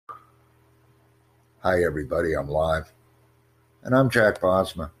Hi, everybody. I'm live. And I'm Jack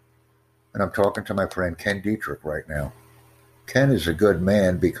Bosma. And I'm talking to my friend Ken Dietrich right now. Ken is a good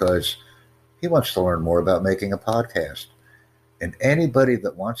man because he wants to learn more about making a podcast. And anybody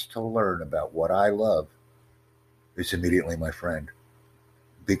that wants to learn about what I love is immediately my friend.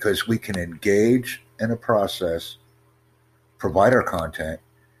 Because we can engage in a process, provide our content,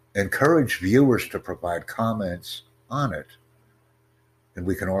 encourage viewers to provide comments on it. And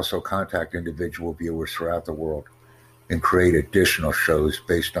we can also contact individual viewers throughout the world and create additional shows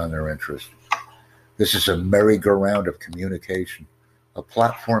based on their interest. This is a merry-go-round of communication, a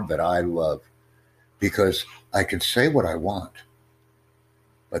platform that I love because I can say what I want,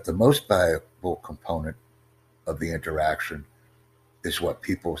 but the most valuable component of the interaction is what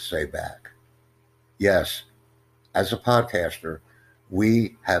people say back. Yes, as a podcaster,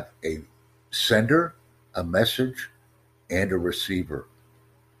 we have a sender, a message, and a receiver.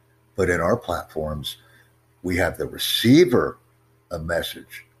 But in our platforms, we have the receiver, a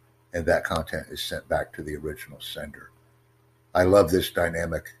message, and that content is sent back to the original sender. I love this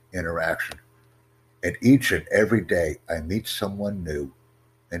dynamic interaction. And each and every day, I meet someone new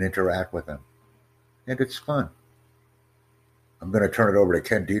and interact with them. And it's fun. I'm going to turn it over to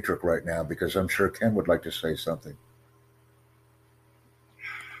Ken Dietrich right now because I'm sure Ken would like to say something.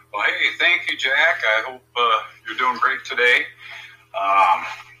 Well, hey, thank you, Jack. I hope you're doing great today.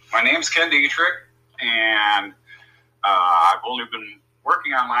 My name's Ken Dietrich, and I've only been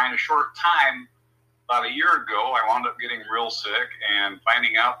working online a short time. About a year ago, I wound up getting real sick and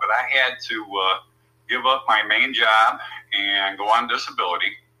finding out that I had to give up my main job and go on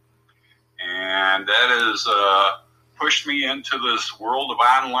disability. And that has pushed me into this world of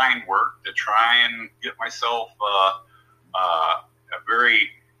online work to try and get myself a very,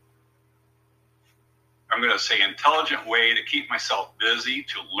 I'm going to say, intelligent way to keep myself busy,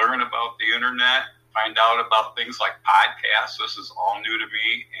 to learn about the internet, find out about things like podcasts. This is all new to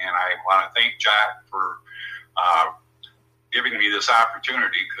me, and I want to thank Jack for giving me this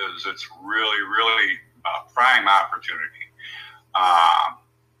opportunity because it's really, really a prime opportunity.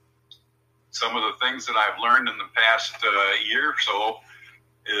 Some of the things that I've learned in the past year or so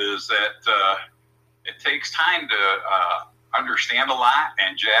is that it takes time to understand a lot,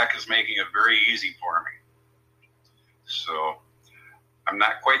 and Jack is making it very easy for me. So I'm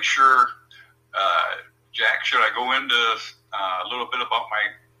not quite sure. Jack, should I go into a little bit about my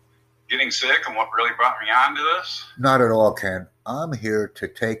getting sick and what really brought me on to this? Not at all, Ken. I'm here to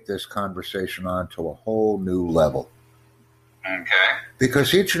take this conversation on to a whole new level. Okay.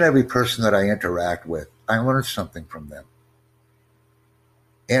 Because each and every person that I interact with, I learn something from them.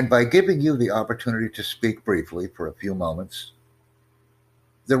 And by giving you the opportunity to speak briefly for a few moments,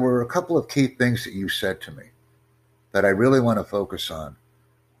 there were a couple of key things that you said to me that I really want to focus on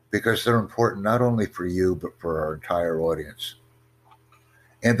because they're important not only for you, but for our entire audience.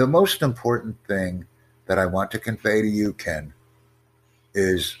 And the most important thing that I want to convey to you, Ken,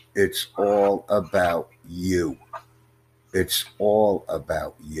 is it's all about you. It's all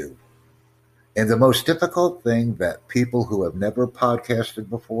about you. And the most difficult thing that people who have never podcasted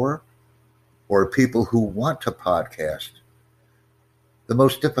before or people who want to podcast, the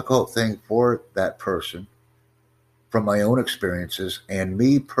most difficult thing for that person, from my own experiences and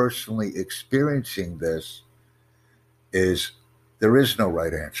me personally experiencing this, is there is no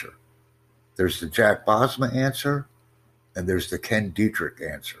right answer. There's the Jack Bosma answer and there's the Ken Dietrich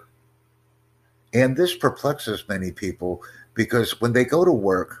answer. And this perplexes many people because when they go to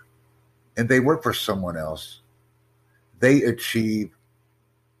work and they work for someone else, they achieve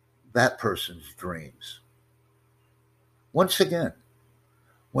that person's dreams. Once again,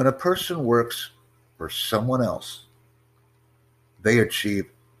 when a person works for someone else, they achieve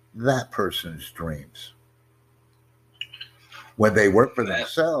that person's dreams. When they work for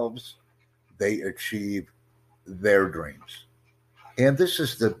themselves, they achieve their dreams. And this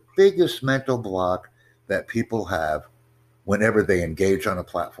is the biggest mental block that people have whenever they engage on a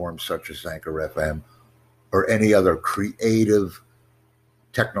platform such as Anchor FM or any other creative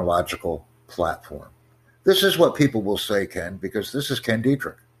technological platform. This is what people will say, Ken, because this is Ken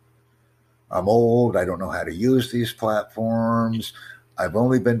Dietrich. I'm old. I don't know how to use these platforms. I've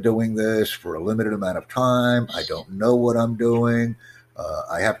only been doing this for a limited amount of time. I don't know what I'm doing.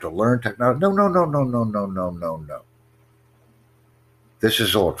 I have to learn technology. No. This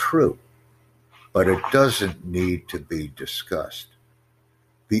is all true, but it doesn't need to be discussed.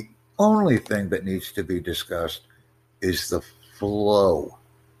 The only thing that needs to be discussed is the flow.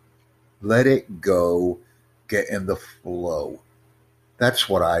 Let it go. Get in the flow. That's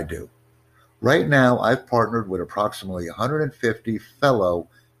what I do. Right now, I've partnered with approximately 150 fellow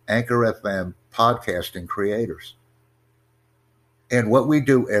Anchor FM podcasting creators. And what we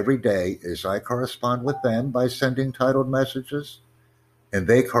do every day is I correspond with them by sending titled messages, and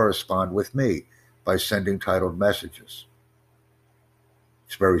they correspond with me by sending titled messages.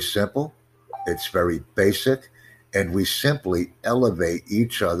 It's very simple, it's very basic, and we simply elevate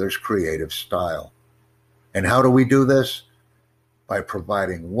each other's creative style. And how do we do this? By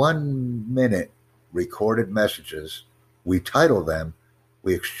providing 1 minute recorded messages. We title them,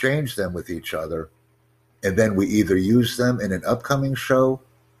 we exchange them with each other, and then we either use them in an upcoming show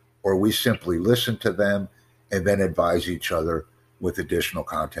or we simply listen to them and then advise each other with additional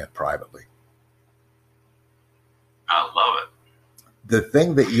content privately. I love it. The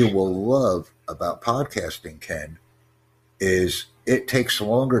thing that you will love about podcasting, Ken, is it takes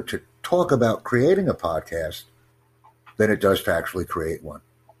longer to talk about creating a podcast than it does to actually create one.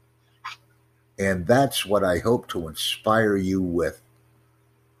 And that's what I hope to inspire you with.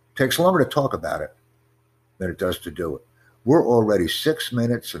 It takes longer to talk about it than it does to do it. We're already 6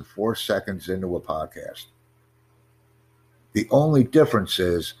 minutes and 4 seconds into a podcast. The only difference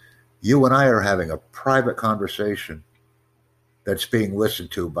is you and I are having a private conversation that's being listened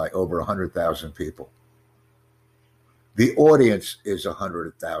to by over 100,000 people. The audience is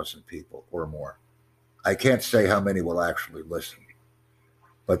 100,000 people or more. I can't say how many will actually listen,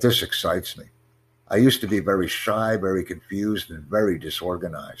 but this excites me. I used to be very shy, very confused, and very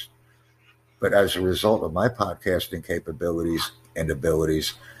disorganized. But as a result of my podcasting capabilities and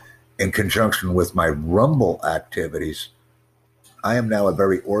abilities, in conjunction with my Rumble activities, I am now a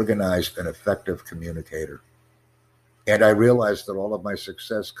very organized and effective communicator. And I realize that all of my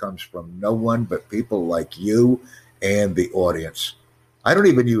success comes from no one but people like you and the audience. I don't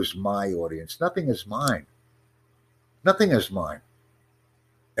even use my audience. Nothing is mine. Nothing is mine.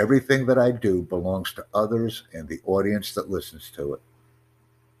 Everything that I do belongs to others and the audience that listens to it.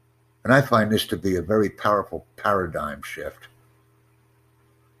 And I find this to be a very powerful paradigm shift.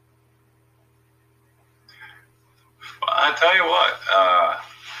 Well, I tell you what,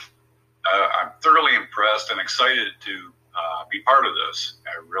 I'm thoroughly impressed and excited to be part of this.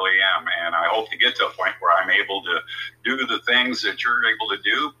 I really am. And I hope to get to a point where I'm able to do the things that you're able to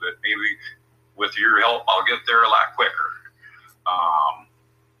do, but maybe with your help, I'll get there a lot quicker.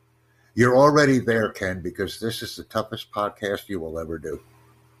 You're already there, Ken, because this is the toughest podcast you will ever do.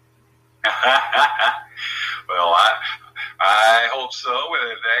 Well, I hope so.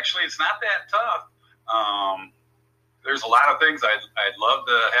 Actually, it's not that tough. There's a lot of things I'd love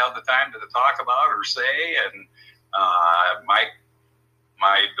to have the time to talk about or say, and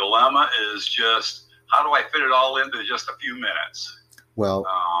my dilemma is just how do I fit it all into just a few minutes? Well,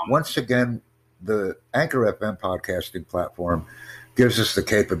 once again, the Anchor FM podcasting platform gives us the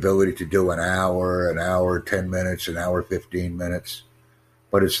capability to do an hour, 10 minutes, an hour, 15 minutes,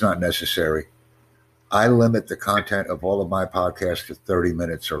 but it's not necessary. I limit the content of all of my podcasts to 30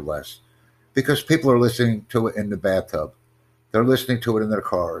 minutes or less because people are listening to it in the bathtub. They're listening to it in their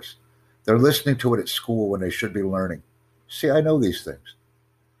cars. They're listening to it at school when they should be learning. See, I know these things.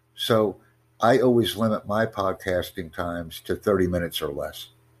 So I always limit my podcasting times to 30 minutes or less.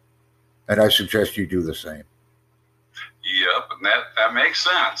 And I suggest you do the same. Yep, and that makes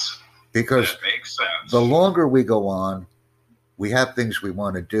sense. Because that makes sense. The longer we go on, we have things we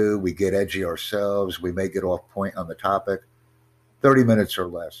want to do. We get edgy ourselves. We may get off point on the topic. 30 minutes or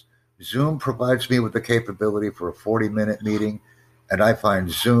less. Zoom provides me with the capability for a 40-minute meeting. And I find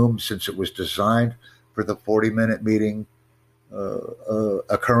Zoom, since it was designed for the 40-minute meeting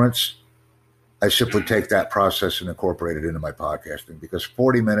occurrence, I simply take that process and incorporate it into my podcasting. Because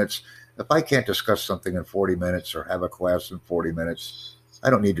 40 minutes, if I can't discuss something in 40 minutes or have a class in 40 minutes, I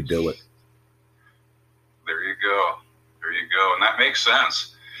don't need to do it. There you go. There you go. And that makes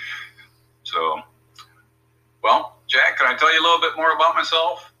sense. So, well, Jack, can I tell you a little bit more about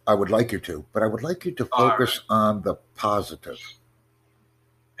myself? I would like you to, but I would like you to focus on the positive.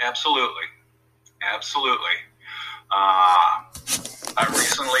 Absolutely. Absolutely. I've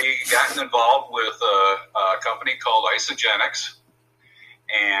recently gotten involved with a company called Isogenics,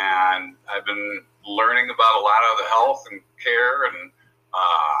 and I've been learning about a lot of the health and care and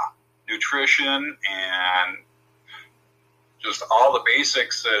nutrition and just all the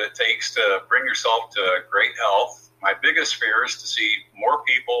basics that it takes to bring yourself to great health. My biggest fear is to see more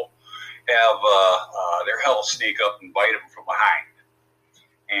people have their health sneak up and bite them from behind.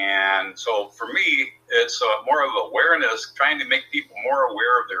 And so for me, it's more of awareness, trying to make people more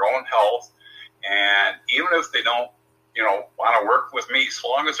aware of their own health. And even if they don't, want to work with me, so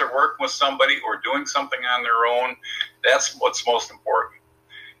long as they're working with somebody or doing something on their own, that's what's most important.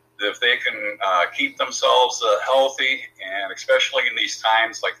 if they can keep themselves healthy, and especially in these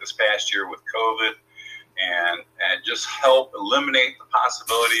times like this past year with COVID, and just help eliminate the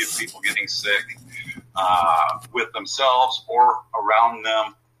possibility of people getting sick with themselves or around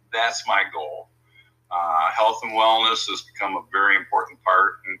them, that's my goal. Health and wellness has become a very important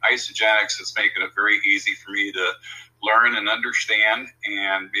part, and Isagenix is making it very easy for me to learn and understand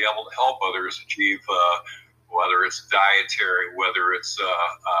and be able to help others achieve, whether it's dietary, whether it's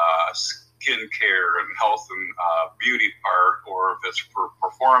skin care and health and beauty part, or if it's for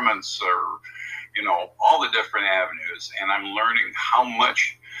performance, or all the different avenues. And I'm learning how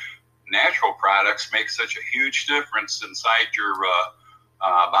much natural products make such a huge difference inside your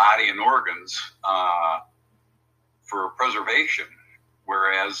body and organs for preservation.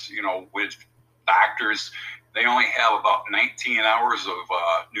 Whereas, with doctors, they only have about 19 hours of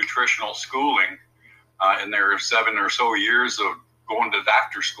nutritional schooling in their 7 or so years of going to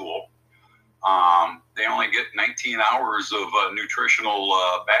doctor school. They only get 19 hours of nutritional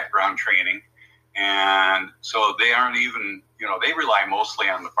background training. And so they aren't even, they rely mostly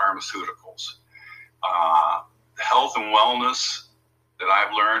on the pharmaceuticals. Health and wellness that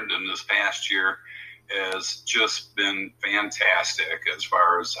I've learned in this past year has just been fantastic as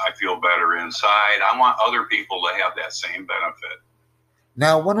far as I feel better inside. I want other people to have that same benefit.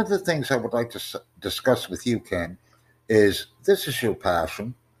 Now, one of the things I would like to discuss with you, Ken, is this is your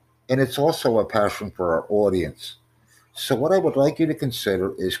passion, and it's also a passion for our audience. So what I would like you to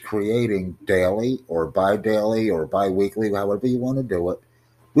consider is creating daily or bi-daily or bi-weekly, however you want to do it.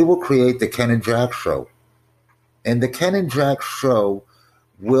 We will create the Ken and Jack Show. And the Ken and Jack Show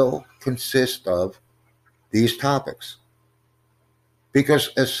will consist of these topics.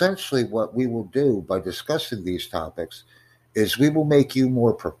 Because essentially what we will do by discussing these topics is we will make you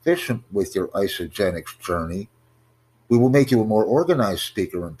more proficient with your Isagenix journey. We will make you a more organized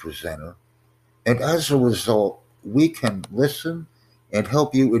speaker and presenter. And as a result, we can listen and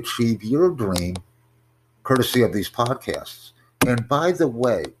help you achieve your dream courtesy of these podcasts. And by the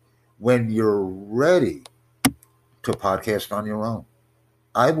way, when you're ready to podcast on your own,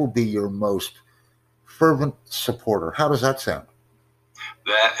 I will be your most fervent supporter. How does that sound?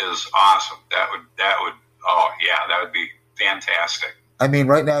 That is awesome. That would be fantastic. I mean,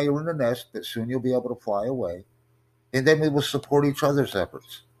 right now you're in the nest, but soon you'll be able to fly away. And then we will support each other's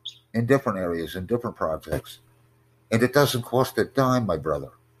efforts in different areas, in different projects. And it doesn't cost a dime, my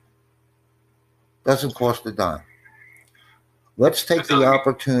brother. Doesn't cost a dime. Let's take the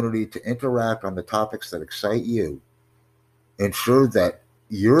opportunity to interact on the topics that excite you. Ensure that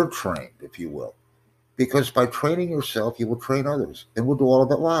you're trained, if you will. Because by training yourself, you will train others. And we'll do all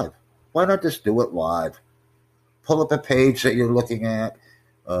of it live. Why not just do it live? Pull up a page that you're looking at.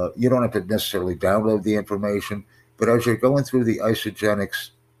 You don't have to necessarily download the information. But as you're going through the Isagenix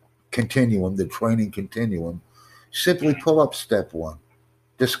continuum, the training continuum, simply pull up step 1.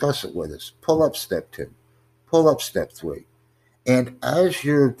 Discuss it with us. Pull up step 2. Pull up step 3. And as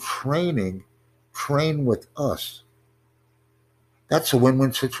you're training, train with us. That's a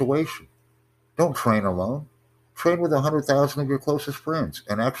win-win situation. Don't train alone. Train with 100,000 of your closest friends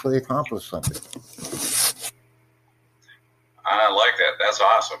and actually accomplish something. I like that. That's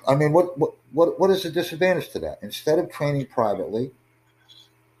awesome. I mean, what is the disadvantage to that? Instead of training privately,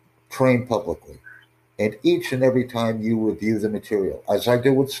 train publicly. And each and every time you review the material, as I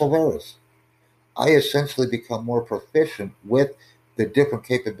do with Silveris, I essentially become more proficient with the different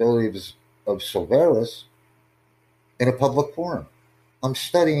capabilities of Silveris in a public forum. I'm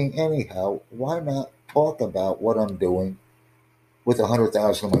studying anyhow. Why not talk about what I'm doing with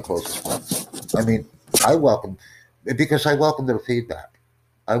 100,000 of my closest friends? I mean, I welcome their feedback.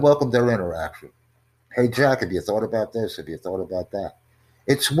 I welcome their interaction. Hey, Jack, have you thought about this? Have you thought about that?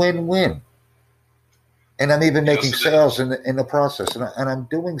 It's win-win. And I'm even making sales in the process. And I'm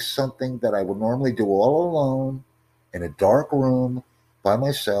doing something that I would normally do all alone in a dark room by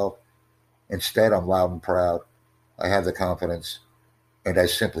myself. Instead, I'm loud and proud. I have the confidence. And I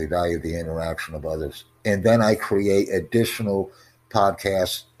simply value the interaction of others. And then I create additional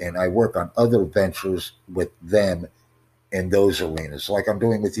podcasts and I work on other ventures with them in those arenas, like I'm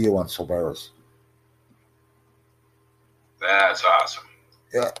doing with you on Silveris. That's awesome.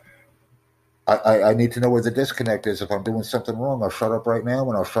 Yeah. I need to know where the disconnect is. If I'm doing something wrong, I'll shut up right now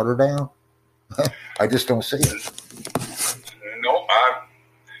and I'll shut her down. I just don't see it. Nope,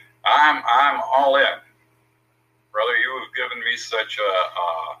 I'm all in. Brother, you have given me such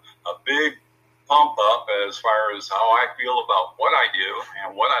a big pump up as far as how I feel about what I do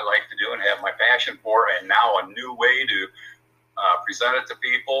and what I like to do and have my passion for, and now a new way to present it to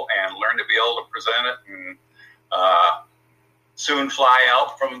people and learn to be able to present it and soon fly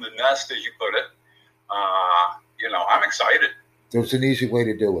out from the nest, as you put it. I'm excited. There's an easy way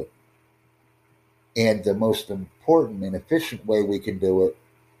to do it. And the most important and efficient way we can do it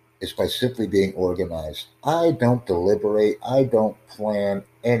is by simply being organized. I don't deliberate. I don't plan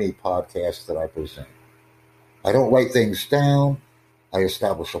any podcast that I present. I don't write things down. I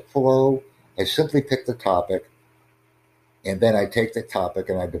establish a flow. I simply pick the topic, and then I take the topic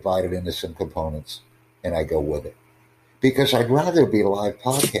and I divide it into some components, and I go with it. Because I'd rather be live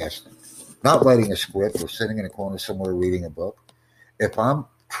podcasting, not writing a script or sitting in a corner somewhere reading a book. If I'm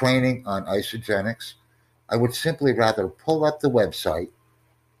training on Isagenix, I would simply rather pull up the website,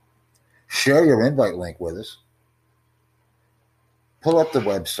 share your invite link with us, pull up the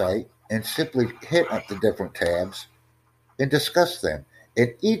website, and simply hit up the different tabs and discuss them.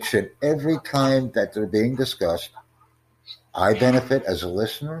 And each and every time that they're being discussed, I benefit as a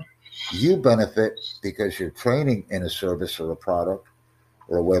listener. You benefit because you're training in a service or a product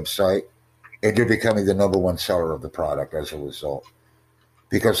or a website, and you're becoming the number one seller of the product as a result.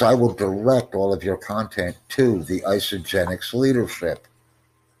 Because I will direct all of your content to the Isagenix leadership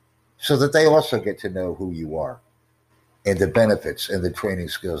so that they also get to know who you are and the benefits and the training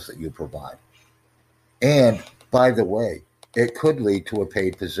skills that you provide. And, by the way, it could lead to a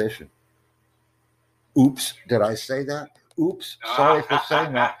paid position. Oops, did I say that? Oops, sorry for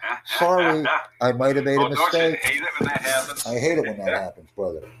saying that. Sorry, I might have made a mistake. Don't you hate it when that happens? I hate it when that happens,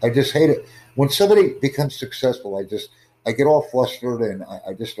 brother. I just hate it. When somebody becomes successful, I get all flustered and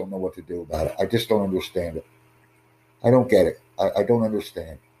I just don't know what to do about it. I just don't understand it. I don't get it. I don't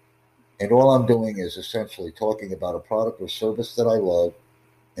understand. And all I'm doing is essentially talking about a product or service that I love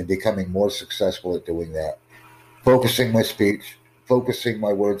and becoming more successful at doing that. Focusing my speech, focusing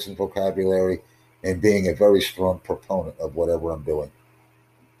my words and vocabulary, and being a very strong proponent of whatever I'm doing.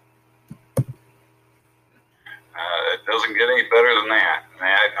 It doesn't get any better than that.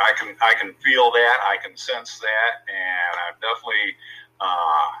 I can feel that. I can sense that, and I'm definitely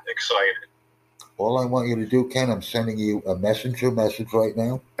excited. All I want you to do, Ken, I'm sending you a messenger message right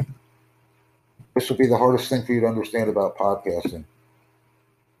now. This will be the hardest thing for you to understand about podcasting. And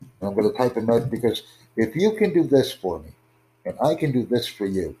I'm going to type a message because if you can do this for me, and I can do this for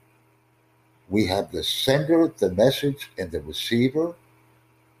you, we have the sender, the message, and the receiver.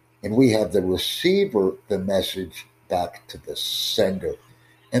 And we have the receiver, the message, back to the sender.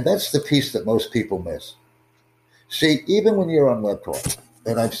 And that's the piece that most people miss. See, even when you're on WebTalk,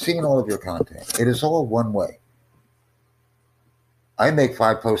 and I've seen all of your content, it is all one way. I make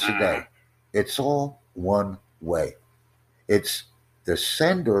 5 posts a day. It's all one way. It's the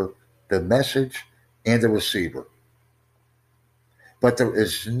sender, the message, and the receiver. But there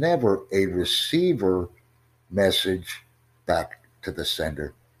is never a receiver message back to the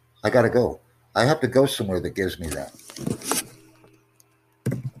sender. I got to go. I have to go somewhere that gives me that.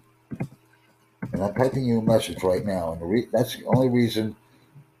 And I'm typing you a message right now, and that's the only reason.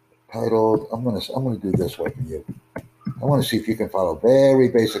 Titled, I'm gonna do this way for you. I want to see if you can follow very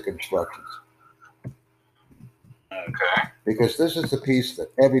basic instructions. Okay. Because this is the piece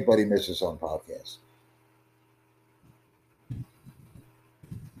that everybody misses on podcasts.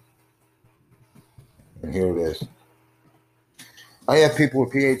 And here it is. I have people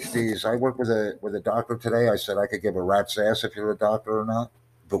with PhDs. I work with a doctor today. I said I could give a rat's ass if you're a doctor or not.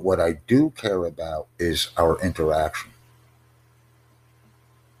 But what I do care about is our interaction.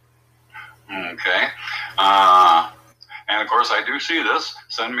 Okay. And of course, I do see this.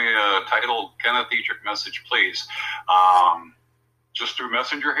 Send me a titled Kenneth Dietrich message, please. Just through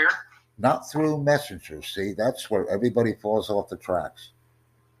Messenger here? Not through Messenger. See, that's where everybody falls off the tracks.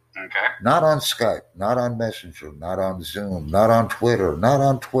 Okay. Not on Skype, not on Messenger, not on Zoom, not on Twitter, not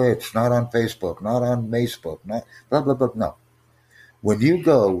on Twitch, not on Facebook, not on Facebook, not blah, blah, blah. No. When you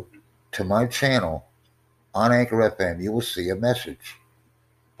go to my channel on Anchor FM, you will see a message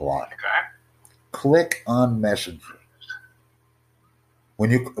block. Okay. Click on Messenger.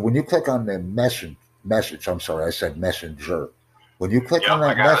 When you click on the message, I'm sorry, I said messenger. When you click on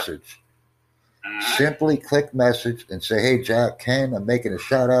that message, simply click message and say, hey, Jack, Ken, I'm making a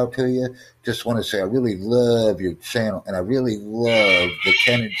shout out to you. Just want to say I really love your channel and I really love the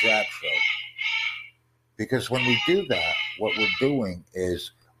Ken and Jack show. Because when we do that, what we're doing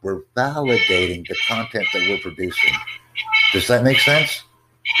is we're validating the content that we're producing. Does that make sense?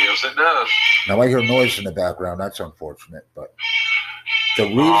 Yes, it does. Now, I hear noise in the background. That's unfortunate, but the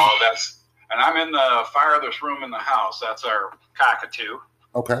reason... And I'm in the farthest room in the house. That's our cockatoo.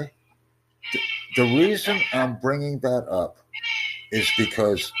 Okay. The reason I'm bringing that up is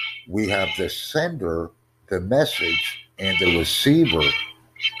because we have the sender, the message, and the receiver.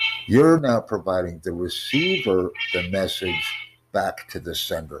 You're now providing the receiver, the message, back to the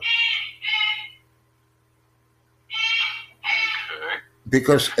sender. Okay.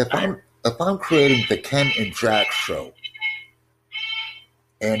 Because if I'm creating the Ken and Jack show,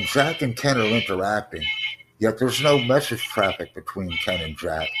 and Jack and Ken are interacting, yet there's no message traffic between Ken and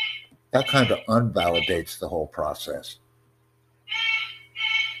Jack, that kind of unvalidates the whole process.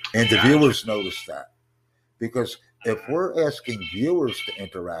 And the viewers notice that. Because if we're asking viewers to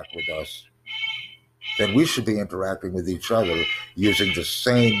interact with us, then we should be interacting with each other using the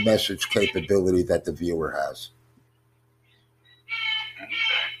same message capability that the viewer has.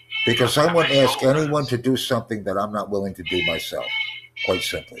 Because I wouldn't ask anyone to do something that I'm not willing to do myself, quite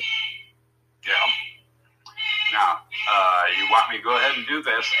simply. Yeah. Now, you want me to go ahead and do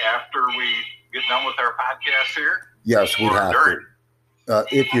this after we get done with our podcast here? Yes, we'd have to.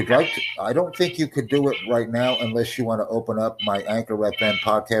 If you'd like to, I don't think you could do it right now unless you want to open up my Anchor FM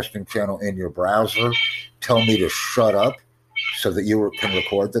podcasting channel in your browser, tell me to shut up so that you can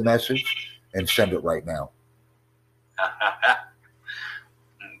record the message and send it right now. Okay.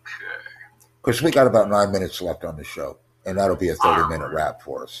 Because we got about 9 minutes left on the show, and that'll be a 30-minute wrap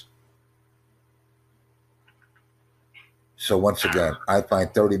for us. So once again, I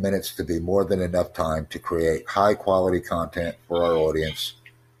find 30 minutes to be more than enough time to create high-quality content for our audience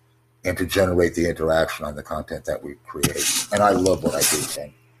and to generate the interaction on the content that we create. And I love what I do,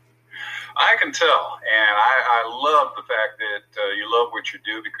 Ken. I can tell, and I love the fact that you love what you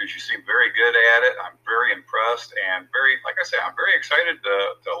do because you seem very good at it. I'm very impressed and like I say, I'm very excited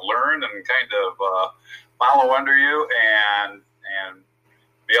to learn and kind of follow under you and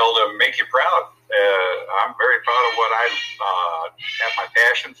be able to make you proud. I'm very proud of what I have my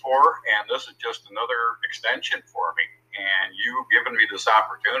passion for, and this is just another extension for me. And you've given me this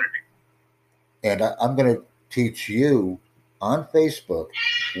opportunity. And I'm going to teach you on Facebook,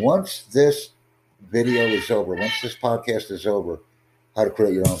 once this video is over, once this podcast is over, how to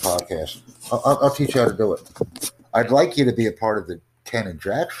create your own podcast. I'll teach you how to do it. I'd like you to be a part of the Ken and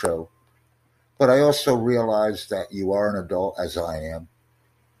Jack show, but I also realize that you are an adult, as I am,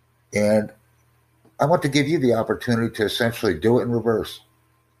 and I want to give you the opportunity to essentially do it in reverse.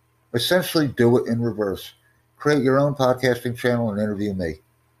 Essentially do it in reverse. Create your own podcasting channel and interview me.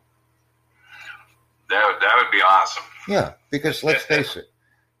 That would be awesome. Yeah, because let's face it,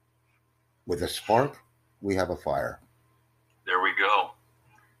 with a spark, we have a fire. There we go.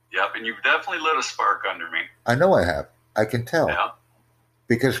 Yep, and you've definitely lit a spark under me. I know I have. I can tell. Yeah.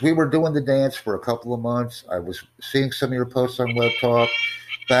 Because we were doing the dance for a couple of months. I was seeing some of your posts on Web Talk,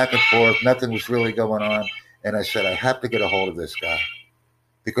 back and forth. Nothing was really going on. And I said, I have to get a hold of this guy.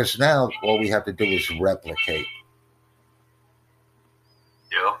 Because now all we have to do is replicate.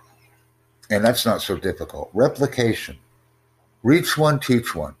 Yeah. And that's not so difficult. Replication. Reach one,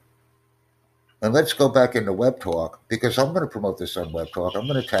 teach one. And let's go back into Web Talk, because I'm going to promote this on Web Talk. I'm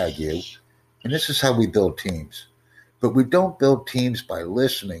going to tag you. And this is how we build teams. But we don't build teams by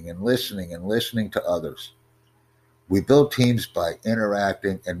listening and listening and listening to others. We build teams by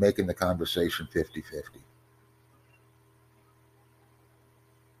interacting and making the conversation 50-50.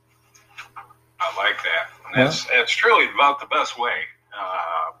 I like that. And that's truly about the best way.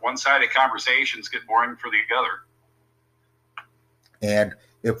 One-sided conversations get boring for the other. And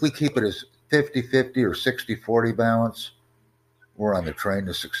if we keep it as 50-50 or 60-40 balance, we're on the train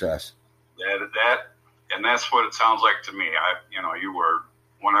to success. And that's what it sounds like to me. You were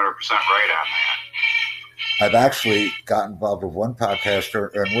 100% right on that. I've actually got involved with one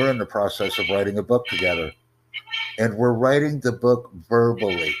podcaster, and we're in the process of writing a book together. And we're writing the book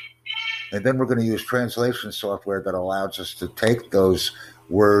verbally. And then we're going to use translation software that allows us to take those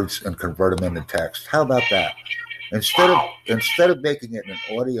words and convert them into text. How about that? Instead of making it an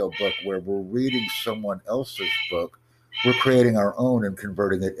audio book where we're reading someone else's book, we're creating our own and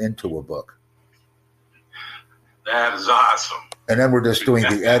converting it into a book. That is awesome. And then we're just doing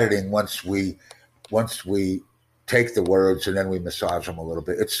the editing once we take the words and then we massage them a little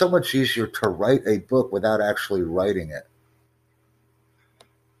bit. It's so much easier to write a book without actually writing it.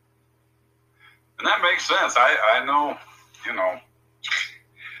 And that makes sense. I know,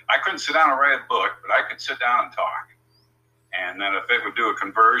 I couldn't sit down and write a book, but I could sit down and talk. And then if it would do a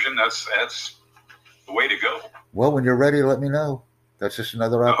conversion, that's the way to go. Well, when you're ready, let me know. That's just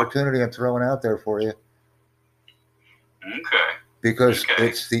another opportunity I'm throwing out there for you. Okay. Because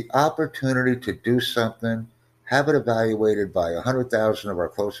it's the opportunity to do something, have it evaluated by 100,000 of our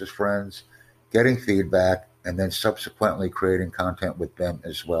closest friends, getting feedback, and then subsequently creating content with them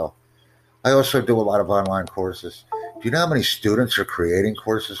as well. I also do a lot of online courses. Do you know how many students are creating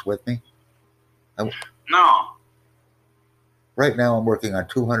courses with me? No. Right now I'm working on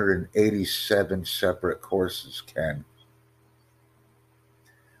 287 separate courses, Ken.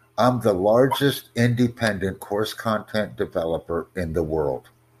 I'm the largest independent course content developer in the world.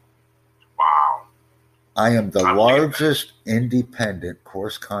 Wow. I am the largest independent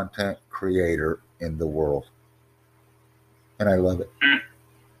course content creator in the world. And I love it.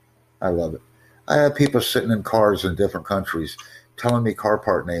 I love it. I have people sitting in cars in different countries telling me car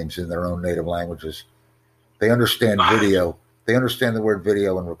part names in their own native languages. They understand video. They understand the word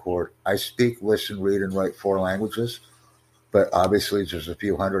video and record. I speak, listen, read, and write 4 languages. But obviously, there's a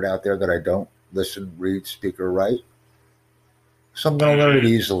few hundred out there that I don't listen, read, speak, or write. So I'm going to learn it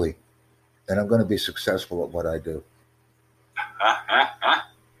easily. And I'm going to be successful at what I do. Well,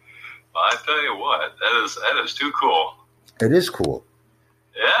 I tell you what, that is too cool. It is cool.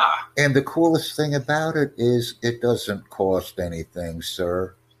 Yeah. And the coolest thing about it is it doesn't cost anything,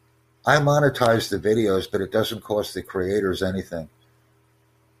 sir. I monetize the videos, but it doesn't cost the creators anything.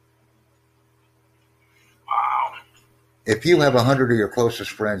 Wow. If you have 100 of your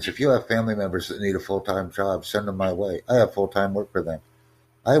closest friends, if you have family members that need a full-time job, send them my way. I have full-time work for them.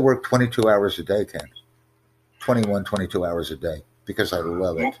 I work 22 hours a day, Ken. 22 hours a day because I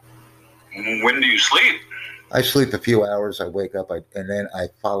love it. When do you sleep? I sleep a few hours. I wake up, and then I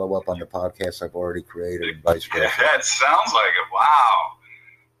follow up on the podcast I've already created and vice versa. That sounds like it. Wow.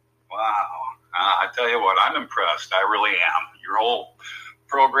 I tell you what, I'm impressed. I really am. Your whole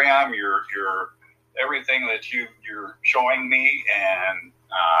program, your everything that you're showing me and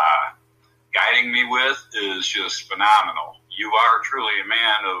guiding me with is just phenomenal. You are truly a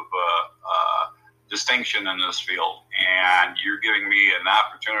man of distinction in this field, and you're giving me an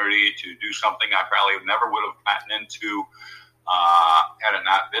opportunity to do something I probably never would have gotten into had it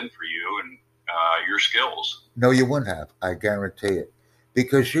not been for you and your skills. No, you wouldn't have. I guarantee it.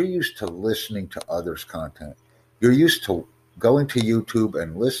 Because you're used to listening to others' content. You're used to going to YouTube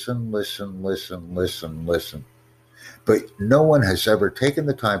and listen. But no one has ever taken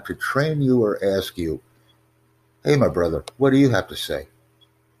the time to train you or ask you, hey, my brother, what do you have to say?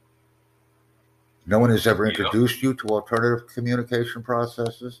 No one has ever introduced you to alternative communication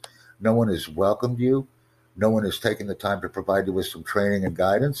processes. No one has welcomed you. No one has taken the time to provide you with some training and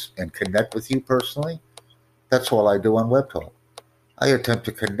guidance and connect with you personally. That's all I do on Web Talk. I attempt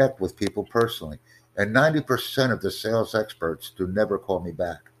to connect with people personally. And 90% of the sales experts do never call me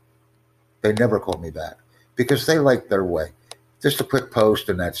back. They never call me back because they like their way. Just a quick post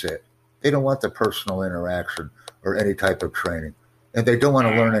and that's it. They don't want the personal interaction or any type of training. And they don't want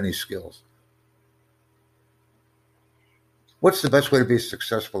to learn any skills. What's the best way to be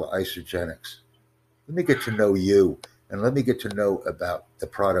successful at Isagenix? Let me get to know you and let me get to know about the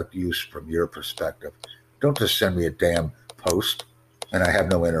product use from your perspective. Don't just send me a damn post and I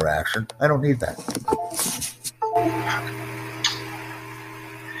have no interaction. I don't need that.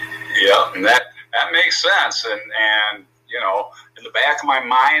 Yeah, and that makes sense. And you know, in the back of my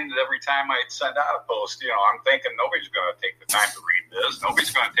mind, every time I send out a post, you know, I'm thinking nobody's going to take the time to read this.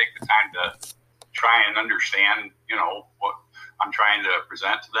 Nobody's going to take the time to try and understand, you know, what I'm trying to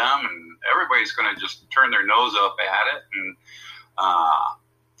present to them. And everybody's going to just turn their nose up at it. And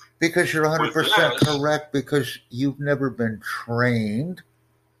because you're 100% correct, because you've never been trained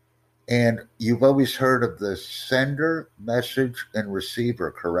and you've always heard of the sender, message, and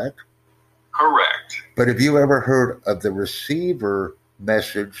receiver, correct? Correct. But have you ever heard of the receiver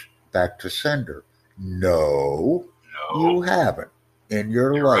message back to sender? No, you haven't in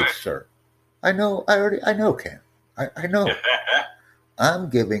your life, right, sir. I know, Ken. I know. I'm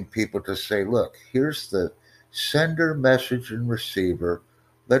giving people to say, look, here's the sender, message, and receiver.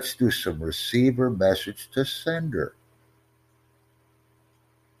 Let's do some receiver message to sender.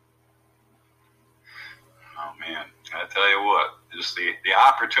 Oh, man. I tell you what, just the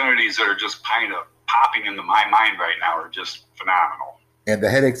opportunities that are just kind of popping into my mind right now are just phenomenal. And the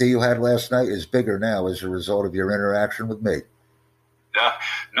headache that you had last night is bigger now as a result of your interaction with me.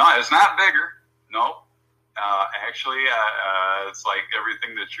 No, it's not bigger. No. Actually, it's like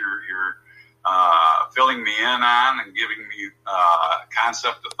everything that you're filling me in on and giving me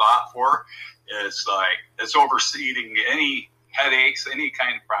concept of thought for, it's like it's overseeding any headaches, any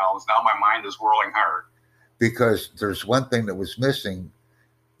kind of problems. Now my mind is whirling hard. Because there's one thing that was missing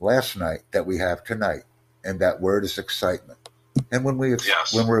last night that we have tonight, and that word is excitement. And when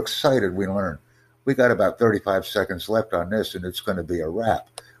we're excited, we learn. We got about 35 seconds left on this, and it's going to be a wrap.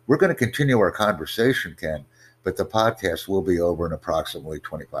 We're going to continue our conversation, Ken, but the podcast will be over in approximately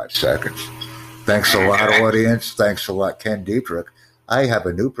 25 seconds. Thanks a lot, audience. Thanks a lot, Ken Dietrich. I have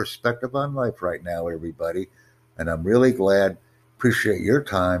a new perspective on life right now, everybody, and I'm really glad. Appreciate your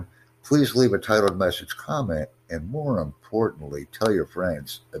time. Please leave a titled message, comment, and more importantly, tell your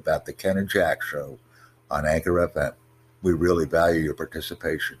friends about the Ken and Jack Show on Anchor FM. We really value your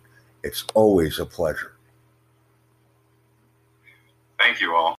participation. It's always a pleasure. Thank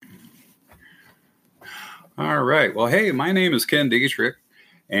you all. All right. Well, hey, my name is Ken Dietrich,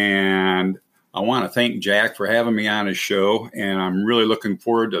 and I want to thank Jack for having me on his show. And I'm really looking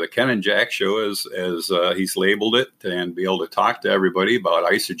forward to the Ken and Jack show, as he's labeled it, and be able to talk to everybody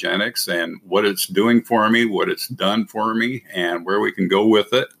about Isagenix and what it's doing for me, what it's done for me, and where we can go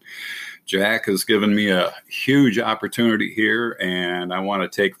with it. Jack has given me a huge opportunity here, and I want to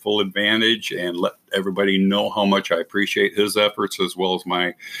take full advantage and let everybody know how much I appreciate his efforts, as well as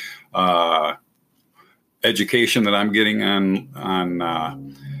my education that I'm getting on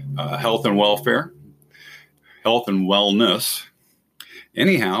health and welfare, health and wellness.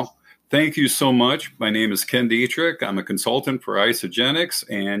 Anyhow, thank you so much. My name is Ken Dietrich. I'm a consultant for Isagenix,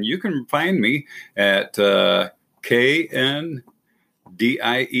 and you can find me at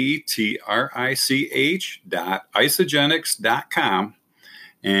KNDIETRICH.isagenix.com.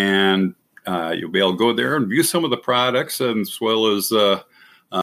 And you'll be able to go there and view some of the products, as well as